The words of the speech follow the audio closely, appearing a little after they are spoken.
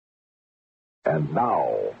And now,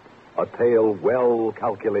 a tale well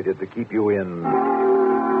calculated to keep you in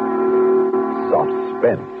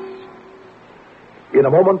suspense. In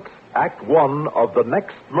a moment, Act One of The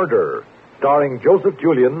Next Murder, starring Joseph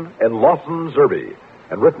Julian and Lawson Zerbe,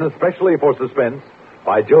 and written especially for Suspense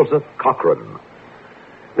by Joseph Cochran.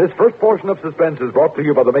 This first portion of Suspense is brought to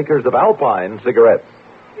you by the makers of Alpine cigarettes.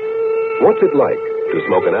 What's it like to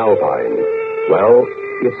smoke an Alpine? Well,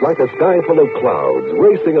 it's like a sky full of clouds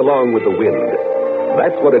racing along with the wind.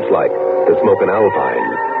 That's what it's like to smoke an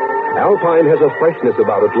Alpine. Alpine has a freshness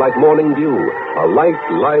about it like morning dew, a light,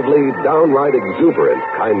 lively, downright exuberant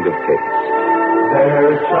kind of taste.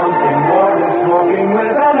 There's something more than smoking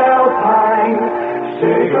with an Alpine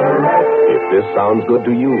cigarette. If this sounds good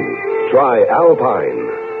to you, try Alpine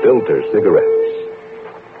filter cigarettes.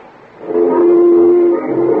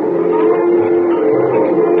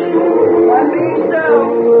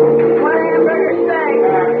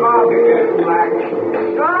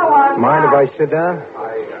 Mind if I sit down?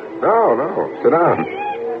 No. Sit down.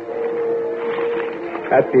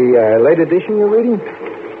 At the late edition you're reading?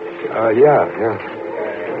 Yeah.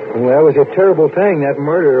 Well, that was a terrible thing, that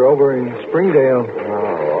murder over in Springdale.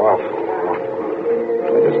 Oh, awful.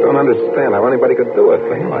 I just don't understand how anybody could do a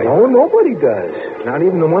thing like that. No, nobody does. Not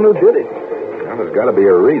even the one who did it. Well, there's got to be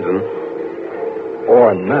a reason.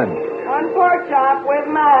 Or none. One pork chop with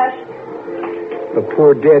mash. The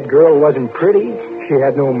poor dead girl wasn't pretty. She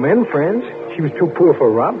had no men friends. She was too poor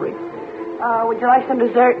for robbery. Would you like some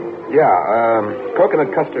dessert? Yeah,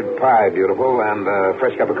 coconut custard pie, beautiful, and a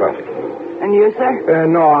fresh cup of coffee. And you, sir?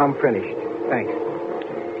 No, I'm finished. Thanks.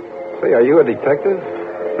 Say, are you a detective?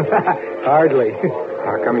 Hardly.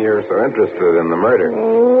 How come you're so interested in the murder?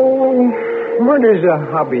 Oh, murder's a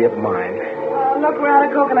hobby of mine. Look, we're out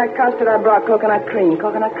of coconut custard. I brought coconut cream.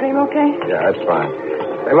 Coconut cream, okay? Yeah, that's fine.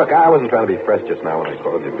 Hey, look, I wasn't trying to be fresh just now when I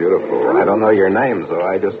called you beautiful. I don't know your name, so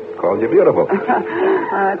I just called you beautiful.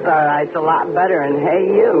 That's all right. It's a lot better than hey,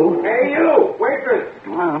 you. Hey, you! Waitress!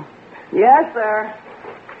 Oh. Yes, sir.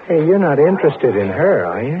 Hey, you're not interested in her,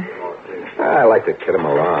 are you? I like to kid him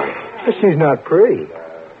along. But she's not pretty.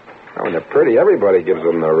 Now, when they're pretty, everybody gives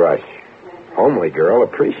them the rush. Homely girl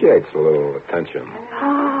appreciates a little attention.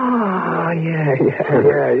 Ah, yeah,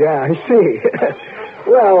 I see.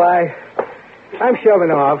 Well, I'm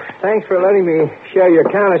shoving off. Thanks for letting me share your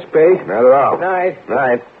counter space. Not at all.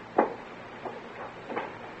 Night.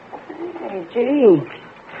 Hey, gee.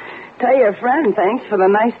 Tell your friend thanks for the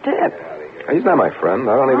nice tip. He's not my friend.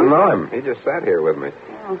 I don't even know him. He just sat here with me.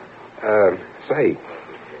 Oh. Say,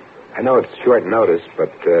 I know it's short notice,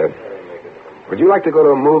 but would you like to go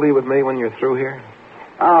to a movie with me when you're through here?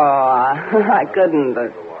 Oh, I couldn't,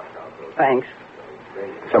 but thanks.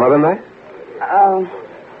 Some other night?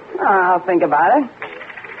 I'll think about it.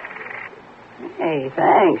 Hey,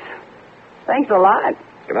 thanks. Thanks a lot.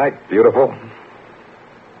 Good night, beautiful.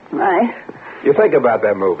 Night. You think about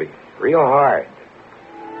that movie real hard.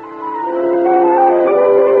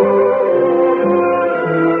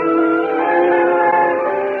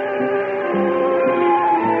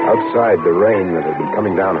 Outside, the rain that had been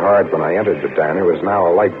coming down hard when I entered the diner was now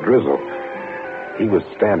a light drizzle. He was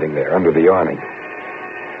standing there under the awning.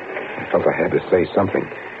 I felt I had to say something.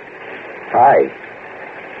 Hi.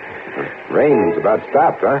 The rain's about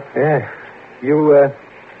stopped, huh? Yeah. You,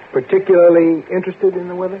 particularly interested in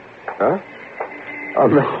the weather? Huh? Oh,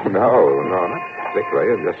 no, not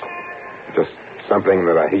particularly. Just something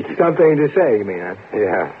that I... Something to say, you mean, huh?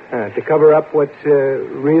 Yeah. To cover up what's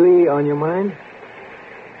really on your mind?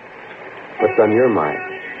 What's on your mind?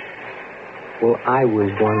 Well, I was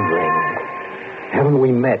wondering, haven't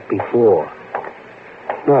we met before?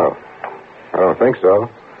 No, I don't think so.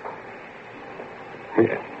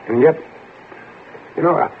 And yet, you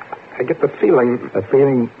know, I get the feeling... A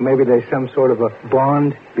feeling maybe there's some sort of a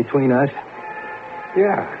bond between us?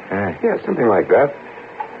 Yeah, something like that.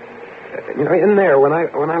 You know, in there, when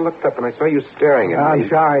I looked up and I saw you staring at me... I'm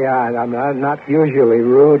sorry, I'm not usually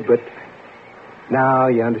rude, but now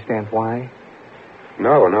you understand why?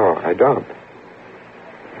 No, I don't.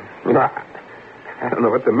 You know, I don't know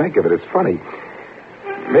what to make of it. It's funny.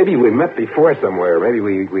 Maybe we met before somewhere. Maybe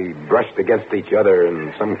we brushed against each other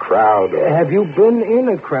in some crowd. Or... Have you been in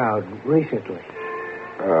a crowd recently?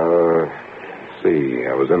 Let's see.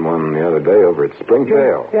 I was in one the other day over at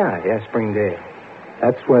Springdale. Yeah, Springdale.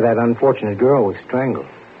 That's where that unfortunate girl was strangled.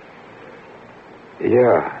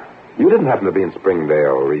 Yeah. You didn't happen to be in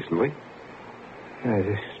Springdale recently? Yeah,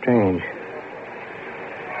 it's strange.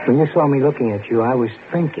 When you saw me looking at you, I was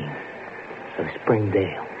thinking of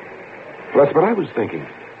Springdale. Well, that's what I was thinking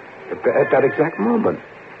at that exact moment.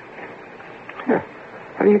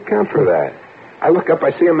 How do you account for that? I look up,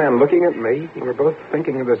 I see a man looking at me. We're both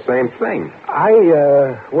thinking of the same thing.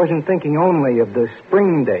 I wasn't thinking only of the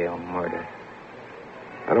Springdale murder.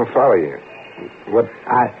 I don't follow you. What?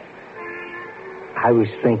 I was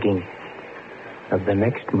thinking of the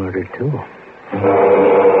next murder, too.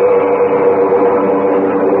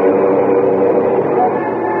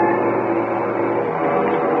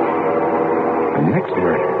 The next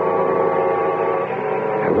murder?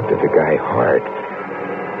 I looked at the guy hard.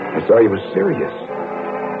 I saw he was serious.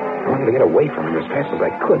 I wanted to get away from him as fast as I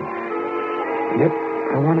could. And yet,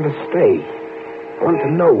 I wanted to stay. I wanted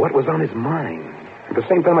to know what was on his mind. At the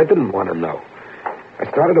same time, I didn't want to know. I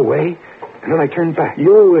started away, and then I turned back.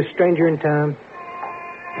 You a stranger in town?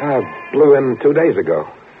 I blew in 2 days ago.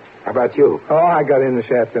 How about you? Oh, I got in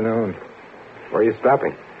this afternoon. Where are you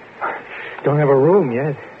stopping? Don't have a room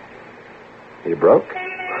yet. You broke?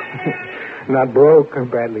 Not broke,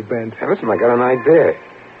 badly bent. Hey, listen, I got an idea.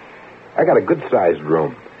 I got a good-sized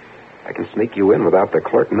room. I can sneak you in without the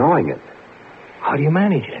clerk knowing it. How do you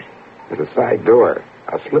manage it? There's a side door.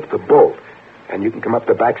 I'll slip the bolt, and you can come up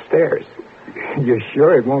the back stairs. You're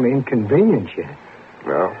sure it won't inconvenience you?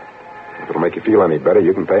 Well, if it'll make you feel any better,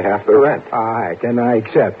 you can pay half the rent. All right, then I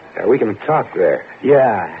accept. We can talk there.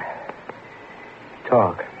 Yeah.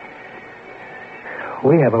 Talk.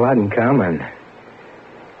 We have a lot in common.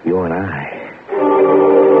 You and I.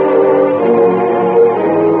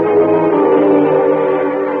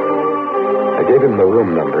 I gave him the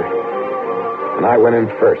room number, and I went in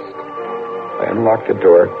first. I unlocked the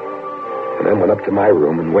door, and then went up to my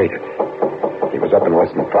room and waited. He was up in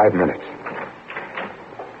less than 5 minutes.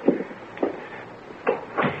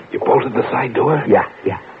 You bolted the side door? Yeah.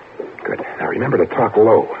 Good. Now remember to talk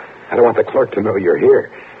low. I don't want the clerk to know you're here.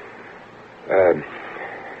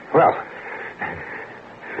 Well,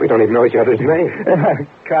 we don't even know each other's names.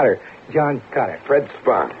 Cotter. John Cotter. Fred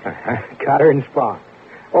Spahn. Cotter and Spahn.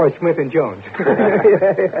 Or Smith and Jones.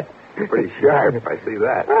 Pretty sharp, I see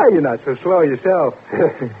that. Oh, you're not so slow yourself.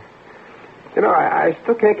 You know, I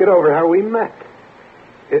still can't get over how we met.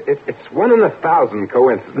 It's 1 in 1,000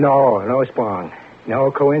 coincidence. No, Spahn.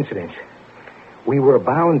 No coincidence. We were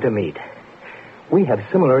bound to meet. We have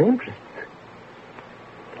similar interests.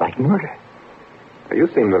 Like murder. You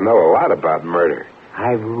seem to know a lot about murder.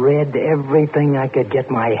 I've read everything I could get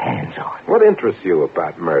my hands on. What interests you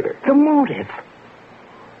about murder? The motive.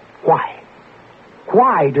 Why?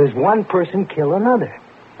 Why does one person kill another?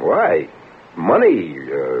 Why? Money,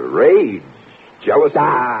 rage, jealousy.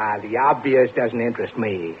 The obvious doesn't interest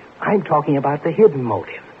me. I'm talking about the hidden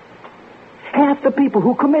motive. Half the people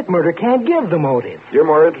who commit murder can't give the motive. You're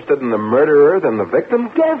more interested in the murderer than the victim?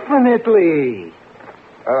 Definitely.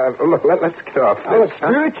 Look, let's get off this. Look,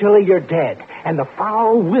 spiritually, you're dead, and the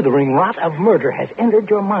foul, withering rot of murder has entered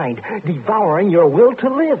your mind, devouring your will to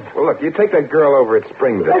live. Well, look, you take that girl over at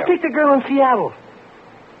Springdale. Let's take the girl in Seattle.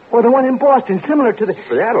 Or the one in Boston, similar to the...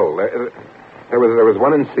 Seattle? There was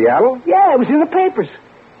one in Seattle? Yeah, it was in the papers.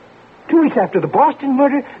 2 weeks after the Boston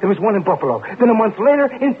murder, there was one in Buffalo. Then a month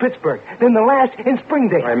later, in Pittsburgh. Then the last in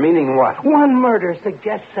Springdale. Meaning what? One murder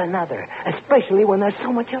suggests another, especially when there's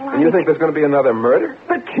so much alike. And you think there's going to be another murder?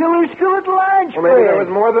 The killer's still at large, Well, maybe Fred. there was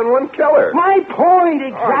more than one killer. My point,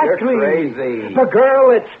 exactly. Oh, you're crazy. The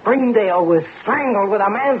girl at Springdale was strangled with a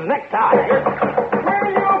man's necktie.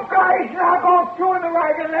 Will you guys knock off two in the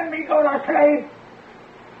wagon and let me go to sleep?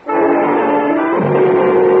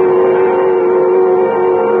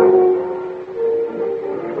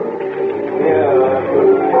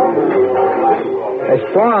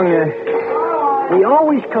 Strong, we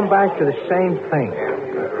always come back to the same thing.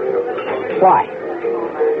 Why?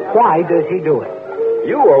 Why does he do it?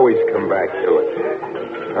 You always come back to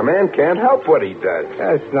it. A man can't help what he does.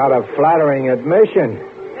 That's not a flattering admission.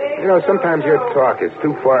 You know, sometimes your talk is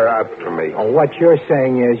too far out for me. What you're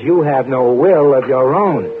saying is you have no will of your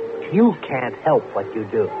own. You can't help what you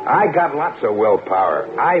do. I got lots of willpower.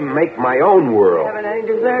 I make my own world. Having any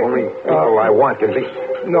dessert? Only people I want can be...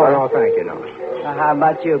 No, thank you, no. Well, how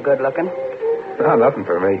about you, good looking? No, nothing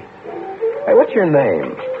for me. Hey, what's your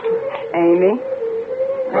name? Amy?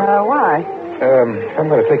 Why? I'm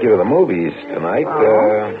going to take you to the movies tonight. I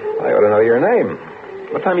ought to know your name.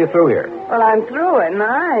 What time are you through here? Well, I'm through at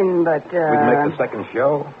 9, but, We can make the second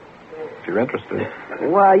show, if you're interested.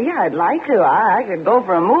 Well, yeah, I'd like to. I could go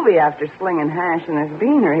for a movie after slinging hash in this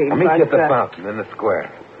beanery. I'll meet you at the but, fountain in the square.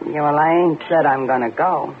 Yeah, well, I ain't said I'm going to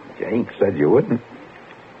go. You ain't said you wouldn't.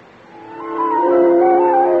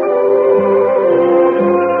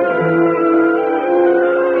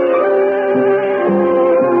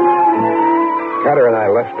 Carter and I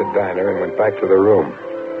left the diner and went back to the room.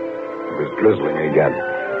 It was drizzling again.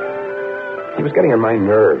 He was getting on my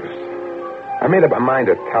nerves. I made up my mind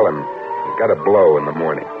to tell him he's got to blow in the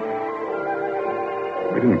morning.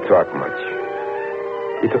 We didn't talk much.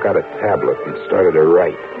 He took out a tablet and started to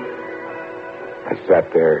write. I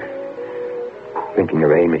sat there thinking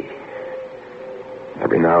of Amy.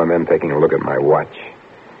 Every now and then taking a look at my watch.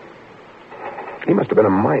 He must have been a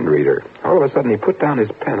mind reader. All of a sudden he put down his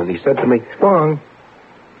pen and he said to me, Spong,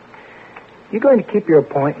 you going to keep your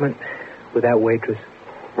appointment with that waitress?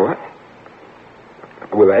 What?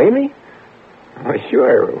 With Amy? Why,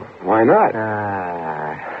 sure. Why not?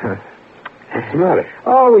 What's the matter?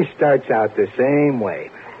 Always starts out the same way.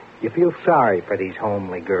 You feel sorry for these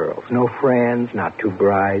homely girls. No friends, not too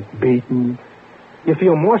bright, beaten. You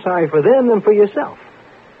feel more sorry for them than for yourself.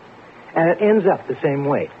 And it ends up the same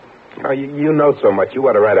way. Oh, you know so much. You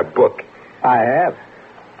ought to write a book. I have.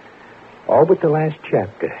 All but the last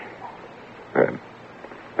chapter.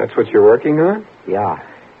 That's what you're working on? Yeah.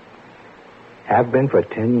 Have been for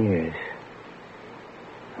 10 years.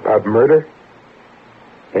 About murder?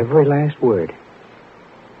 Every last word.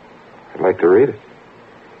 I'd like to read it.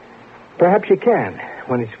 Perhaps you can,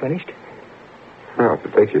 when it's finished. Well, if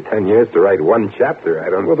it takes you 10 years to write one chapter, I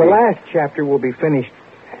don't Well, the last chapter will be finished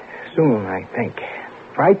soon, I think.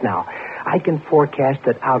 Right now, I can forecast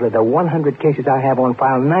that out of the 100 cases I have on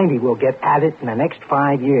file, 90 will get at it in the next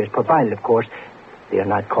 5 years, provided, of course, they are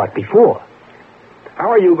not caught before. How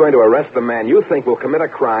are you going to arrest the man you think will commit a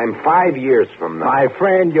crime 5 years from now? My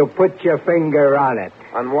friend, you put your finger on it.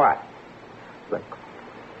 On what? Look,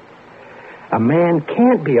 a man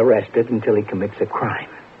can't be arrested until he commits a crime.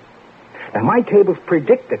 Now, my tables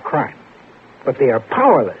predict a crime, but they are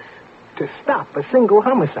powerless to stop a single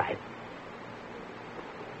homicide.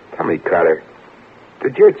 Tell me, Carter,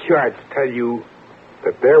 did your charts tell you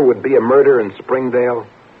that there would be a murder in Springdale?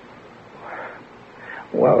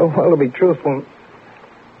 Well, to be truthful,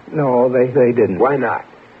 no, they didn't. Why not?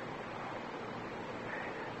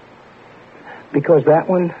 Because that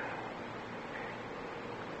one,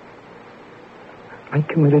 I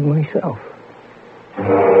committed myself. I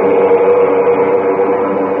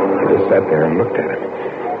just sat there and looked at him.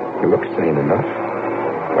 He looked sane enough.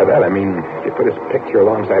 By that, I mean, if you put his picture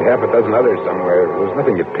alongside half a dozen others somewhere, there was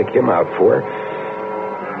nothing you'd pick him out for.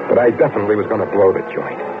 But I definitely was going to blow the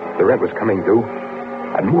joint. The rent was coming due.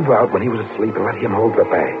 I'd move out when he was asleep and let him hold the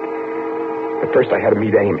bag. But first I had to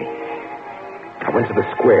meet Amy. I went to the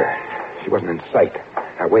square. She wasn't in sight.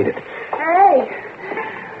 I waited. Hey!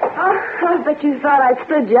 Oh, I bet you thought I'd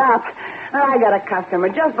stood you up. I got a customer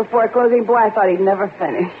just before closing. Boy, I thought he'd never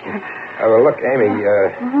finish. Well, look, Amy,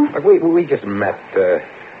 look, we just met.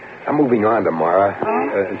 I'm moving on tomorrow.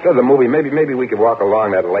 Instead of the movie, maybe we could walk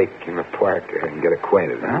along that lake in the park and get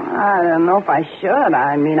acquainted, huh? I don't know if I should.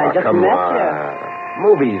 I mean, I just come met on. you.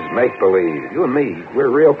 Movies, make-believe. You and me, we're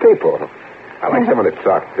real people. I like someone to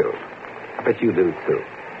talk to. I bet you do, too.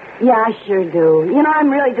 Yeah, I sure do. You know, I'm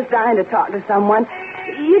really just dying to talk to someone.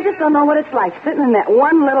 You just don't know what it's like sitting in that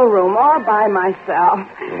one little room all by myself.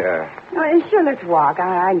 Yeah. Oh, sure, let's walk.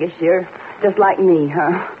 I guess you're just like me,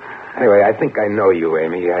 huh? Anyway, I think I know you,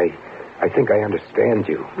 Amy. I think I understand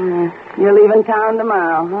you. You're leaving town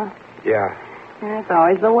tomorrow, huh? Yeah. That's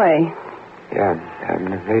always the way. Yeah,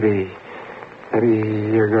 and maybe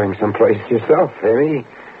you're going someplace yourself, Amy.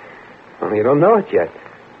 Only you don't know it yet.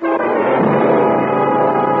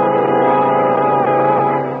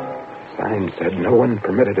 Sign said no one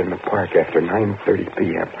permitted in the park after 9:30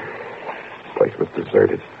 p.m. The place was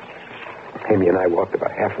deserted. Amy and I walked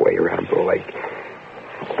about halfway around the lake.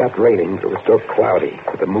 It stopped raining, but it was still cloudy,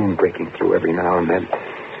 with the moon breaking through every now and then.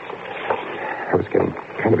 I was getting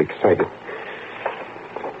kind of excited.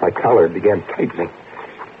 My collar began tightening.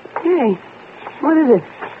 Hey, what is it?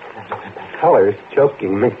 The collar is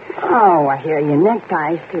choking me. Oh, I hear your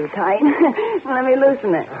necktie's too tight. Let me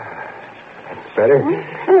loosen it. That's better.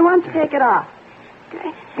 Hey, why don't you take it off?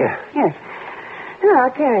 Okay. Yeah. Here. Here,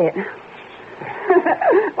 I'll carry it.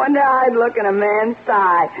 Wonder how I'd look in a man's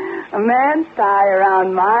tie. A man's tie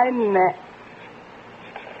around my neck.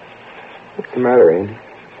 What's the matter, Amy?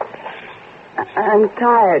 I'm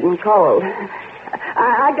tired and cold.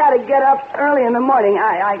 I got to get up early in the morning.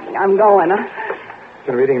 I'm going. You've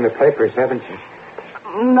been reading the papers, haven't you?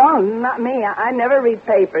 No, not me. I never read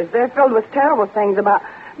papers. They're filled with terrible things about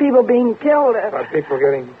people being killed. About people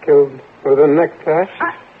getting killed with a necktie?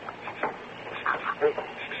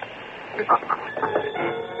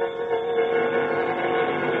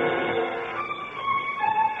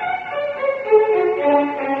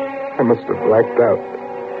 I must have blacked out.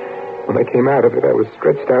 When I came out of it, I was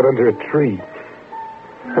stretched out under a tree.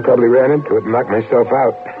 I probably ran into it and knocked myself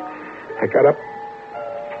out. I got up.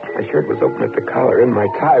 My shirt was open at the collar, and my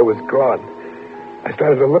tie was gone. I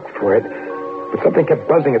started to look for it. But something kept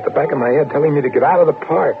buzzing at the back of my head, telling me to get out of the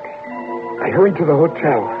park. I hurried to the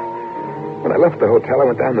hotel. When I left the hotel, I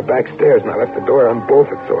went down the back stairs, and I left the door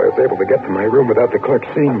unbolted, so I was able to get to my room without the clerk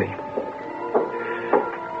seeing me.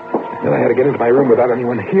 Then I had to get into my room without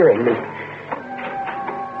anyone hearing me.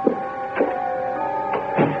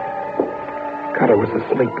 Carter was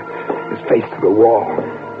asleep, his face to the wall.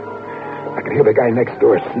 I could hear the guy next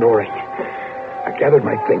door snoring. I gathered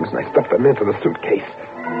my things, and I stuffed them into the suitcase.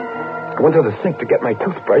 I went to the sink to get my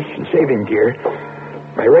toothbrush and shaving gear.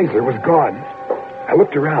 My razor was gone. I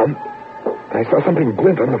looked around, and I saw something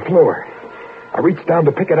glint on the floor. I reached down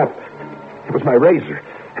to pick it up. It was my razor,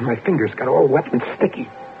 and my fingers got all wet and sticky.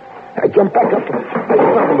 I jumped back up, and I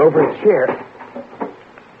stumbled over a chair.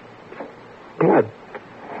 Blood.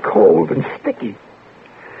 Cold and sticky.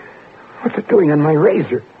 What's it doing on my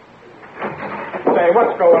razor? Say,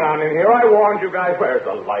 what's going on in here? I warned you guys. Where's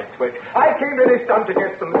the light switch? I came to this dump to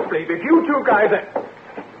get some sleep. If you two guys...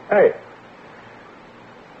 Hey.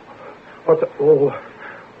 What's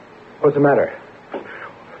the matter?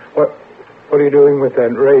 What are you doing with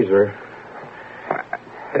that razor?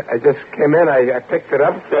 I just came in. I picked it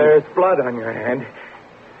up. There's blood on your hand.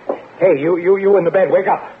 Hey, you in the bed. Wake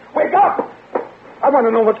up. Wake up! I want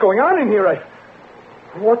to know what's going on in here.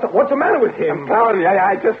 What's the matter with him? I'm telling you,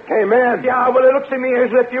 I just came in. Yeah, well, it looks to me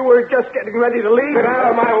as if you were just getting ready to leave. Get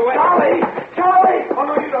out of my way. Charlie! Oh,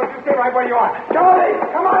 no, you don't. You stay right where you are. Charlie,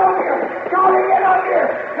 come on over here. Charlie, get out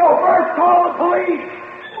here. No, first call the police.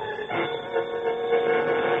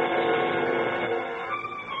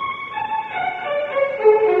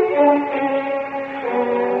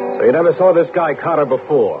 So you never saw this guy Carter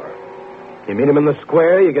before. You meet him in the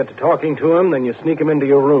square, you get to talking to him, then you sneak him into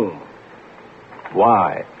your room.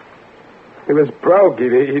 Why? He was broke. He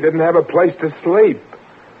didn't have a place to sleep.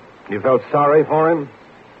 You felt sorry for him?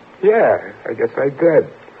 Yeah, I guess I did.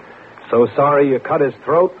 So sorry you cut his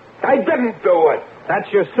throat? I didn't do it.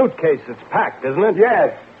 That's your suitcase. It's packed, isn't it?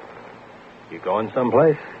 Yes. You going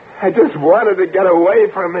someplace? I just wanted to get away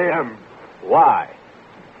from him. Why?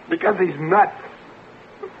 Because he's nuts.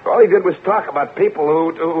 All he did was talk about people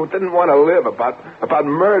who didn't want to live, about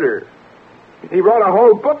murder. He wrote a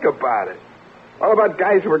whole book about it. All about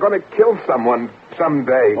guys who were going to kill someone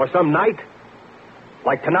someday. Or some night?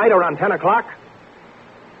 Like tonight around 10 o'clock?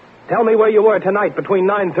 Tell me where you were tonight between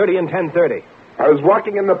 9:30 and 10:30. I was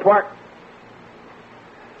walking in the park.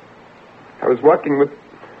 I was walking with...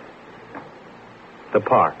 The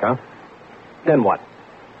park, huh? Then what?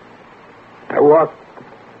 I walked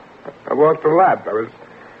a lot. I was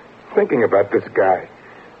thinking about this guy.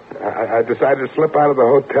 I decided to slip out of the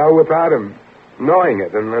hotel without him knowing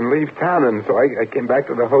it and then leave town, and so I came back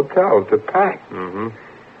to the hotel to pack. Mm-hmm.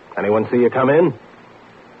 Anyone see you come in?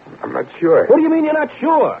 I'm not sure. What do you mean you're not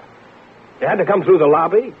sure? You had to come through the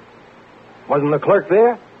lobby. Wasn't the clerk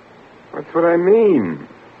there? That's what I mean.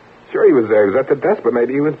 Sure he was there. He was at the desk, but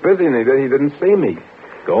maybe he was busy and he didn't see me.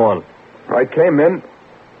 Go on. I came in.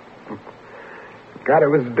 God, it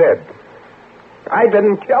was dead. I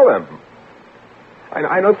didn't kill him.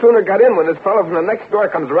 I no sooner got in when this fellow from the next door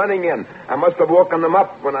comes running in. I must have woken him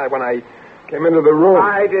up when I came into the room.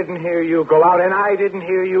 I didn't hear you go out, and I didn't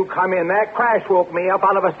hear you come in. That crash woke me up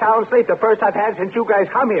out of a sound sleep, the first I've had since you guys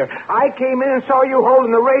come here. I came in and saw you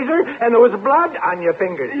holding the razor, and there was blood on your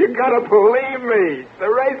fingers. You gotta believe me. The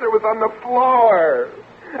razor was on the floor.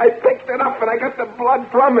 I picked it up, and I got the blood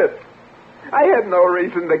from it. I had no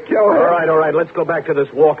reason to kill him. All right. Let's go back to this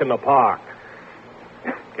walk in the park.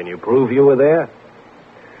 Can you prove you were there?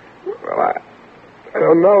 Well, I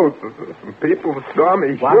don't know. Some people saw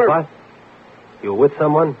me. What? You were with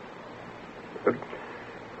someone?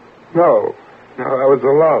 No, I was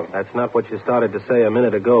alone. That's not what you started to say a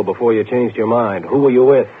minute ago before you changed your mind. Who were you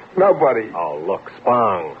with? Nobody. Oh, look,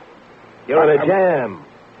 Spong. You're in a jam.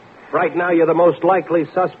 Right now, you're the most likely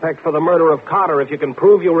suspect for the murder of Carter if you can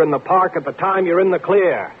prove you were in the park at the time you're in the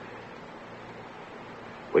clear.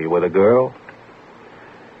 Were you with a girl?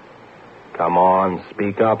 Come on,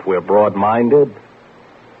 speak up. We're broad-minded.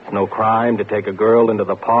 It's no crime to take a girl into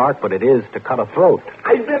the park, but it is to cut a throat.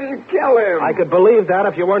 I didn't kill him. I could believe that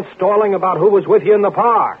if you weren't stalling about who was with you in the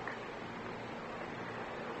park.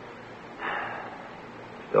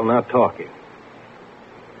 Still not talking.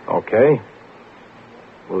 Okay.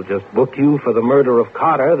 We'll just book you for the murder of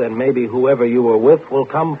Carter, then maybe whoever you were with will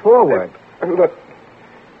come forward. Look,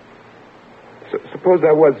 suppose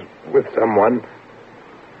I was with someone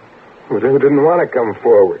who didn't want to come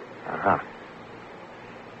forward. Uh-huh.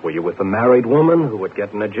 Were you with a married woman who would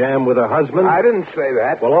get in a jam with her husband? I didn't say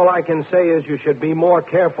that. Well, all I can say is you should be more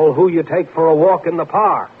careful who you take for a walk in the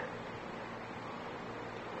park.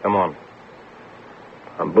 Come on.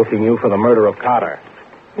 I'm booking you for the murder of Carter.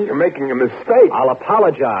 You're making a mistake. I'll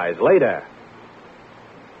apologize later.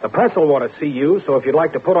 The press will want to see you, so if you'd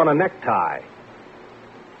like to put on a necktie,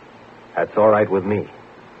 that's all right with me.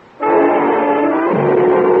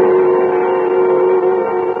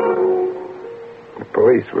 The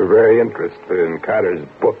police were very interested in Carter's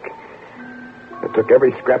book. They took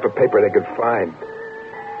every scrap of paper they could find.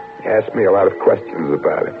 They asked me a lot of questions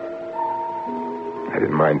about it. I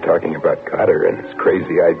didn't mind talking about Carter and his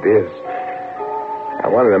crazy ideas. I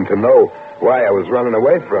wanted them to know why I was running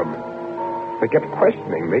away from him. They kept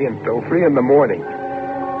questioning me until 3 in the morning.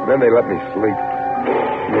 Then they let me sleep.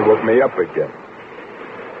 And they woke me up again.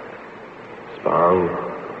 Spong,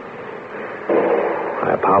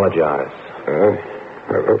 I apologize.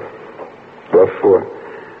 What for?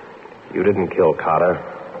 You didn't kill Carter.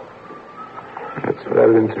 That's what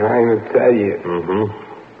I've been trying to tell you.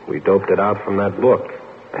 Mm-hmm. We doped it out from that book.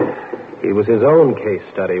 He was his own case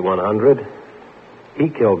study 100. He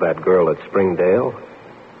killed that girl at Springdale,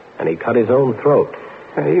 and he cut his own throat.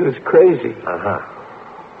 He was crazy. Uh-huh.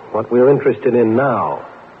 What we're interested in now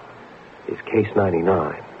is Case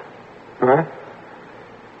 99. Huh?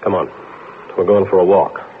 Come on. We're going for a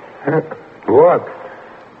walk. Walk?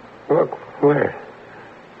 Walk where?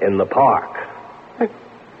 In the park.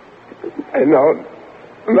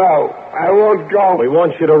 No, I won't go. We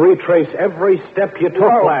want you to retrace every step you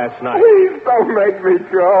took last night. Please don't make me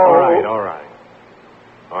go. All right.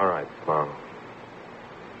 All right, Spong.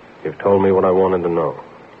 You've told me what I wanted to know.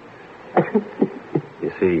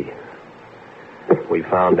 You see, we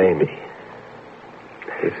found Amy.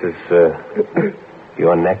 This is,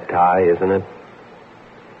 your necktie, isn't it?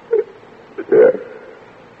 Yeah.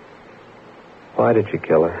 Why did you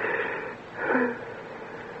kill her?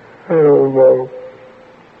 I don't know.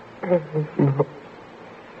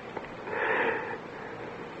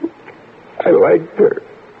 I liked her.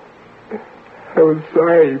 I was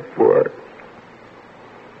sorry for her.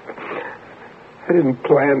 I didn't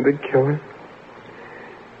plan to kill her.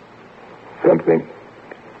 Something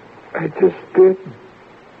I just did.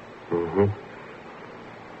 Mm-hmm.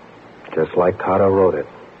 Just like Carter wrote it.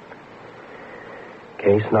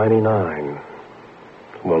 Case 99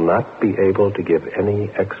 will not be able to give any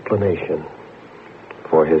explanation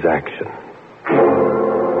for his action.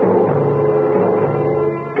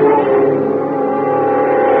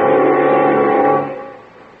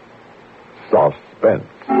 Suspense.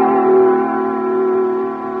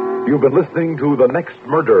 You've been listening to The Next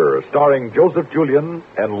Murder, starring Joseph Julian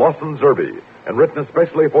and Lawson Zerbe, and written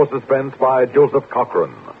especially for Suspense by Joseph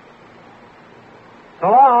Cochran. So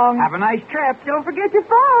long. Have a nice trip. Don't forget your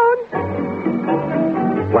phone.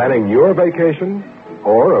 Planning your vacation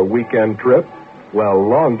or a weekend trip? Well,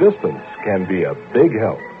 long distance can be a big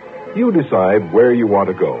help. You decide where you want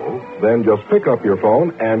to go, then just pick up your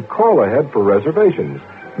phone and call ahead for reservations.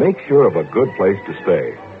 Make sure of a good place to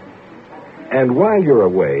stay. And while you're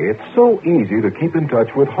away, it's so easy to keep in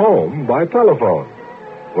touch with home by telephone.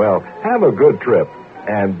 Well, have a good trip,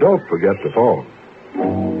 and don't forget the phone.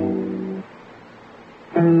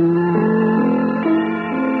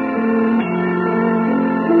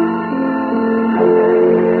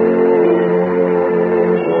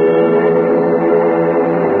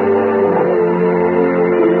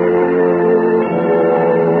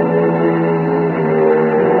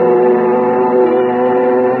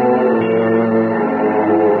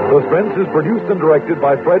 Suspense is produced and directed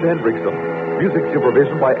by Fred Hendrickson. Music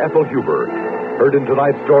supervision by Ethel Huber. Heard in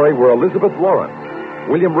tonight's story were Elizabeth Lawrence,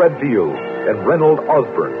 William Redfield, and Reynold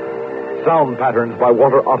Osborne. Sound patterns by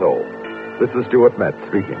Walter Otto. This is Stuart Metz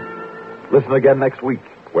speaking. Listen again next week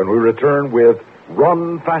when we return with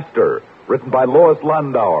Run Faster, written by Lois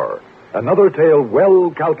Landauer. Another tale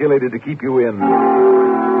well calculated to keep you in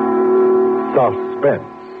suspense.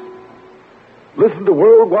 Listen to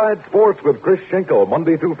Worldwide Sports with Chris Schenkel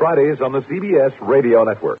Monday through Fridays on the CBS Radio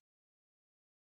Network.